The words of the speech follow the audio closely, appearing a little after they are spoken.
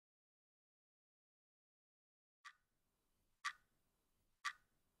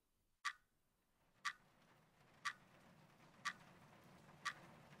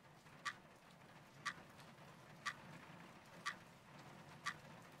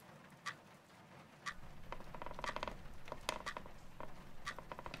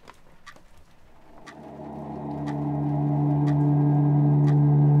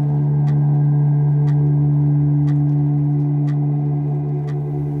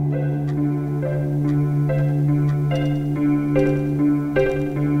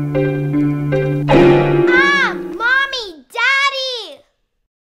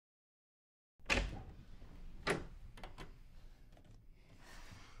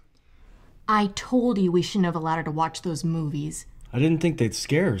I told you we shouldn't have allowed her to watch those movies. I didn't think they'd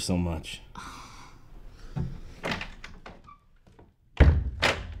scare her so much.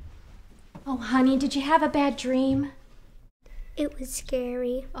 Oh, honey, did you have a bad dream? It was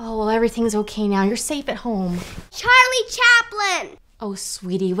scary. Oh, well, everything's okay now. You're safe at home. Charlie Chaplin! Oh,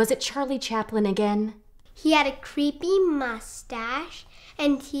 sweetie, was it Charlie Chaplin again? He had a creepy mustache,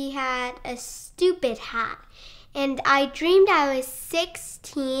 and he had a stupid hat. And I dreamed I was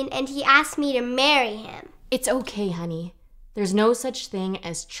 16, and he asked me to marry him. It's okay, honey. There's no such thing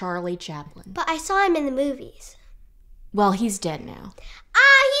as Charlie Chaplin. But I saw him in the movies. Well, he's dead now.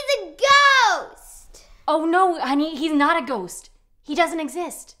 He's a ghost! Oh, no, honey, he's not a ghost. He doesn't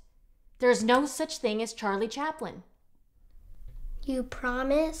exist. There's no such thing as Charlie Chaplin. You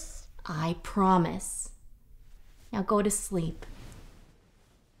promise? I promise. Now go to sleep.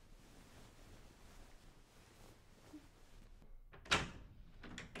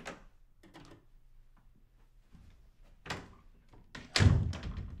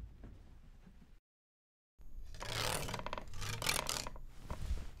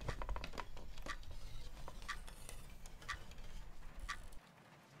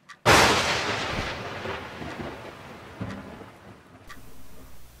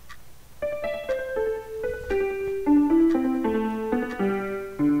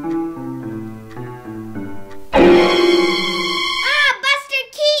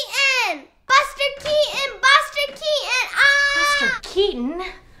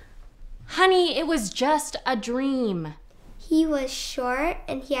 Honey, it was just a dream. He was short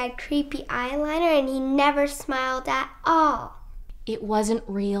and he had creepy eyeliner and he never smiled at all. It wasn't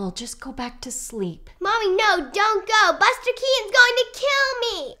real. Just go back to sleep. Mommy, no, don't go. Buster Keaton's going to kill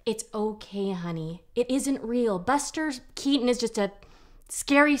me. It's okay, honey. It isn't real. Buster Keaton is just a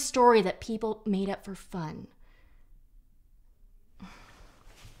scary story that people made up for fun.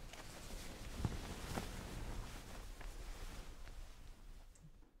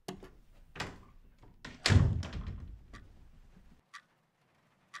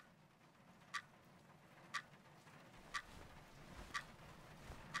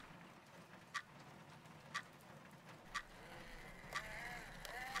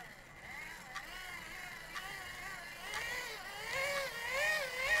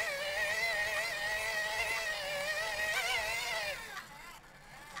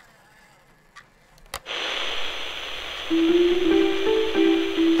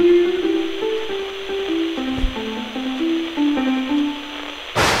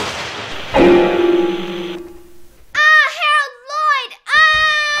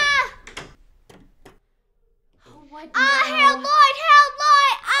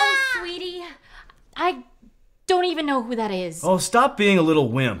 Who that is. Oh, stop being a little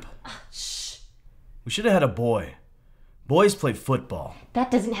wimp. Shh. We should have had a boy. Boys play football.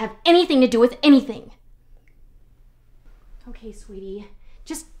 That doesn't have anything to do with anything. Okay, sweetie.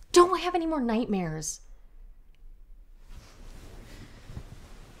 Just don't have any more nightmares.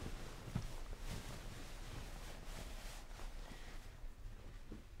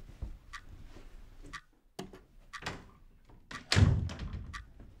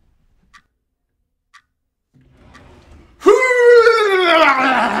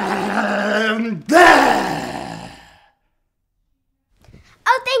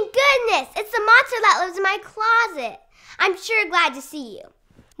 Oh, thank goodness! It's the monster that lives in my closet. I'm sure glad to see you.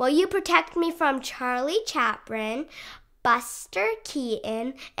 Will you protect me from Charlie Chaplin, Buster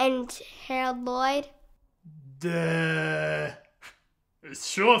Keaton, and Harold Lloyd?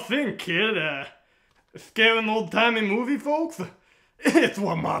 Sure thing, kid. Scaring old-timey movie folks? It's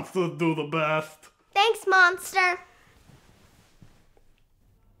what monsters do the best. Thanks, monster.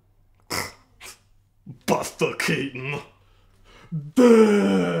 Buster Keaton.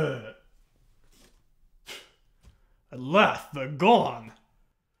 At last they're gone.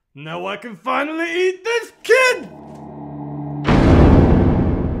 Now I can finally eat this kid!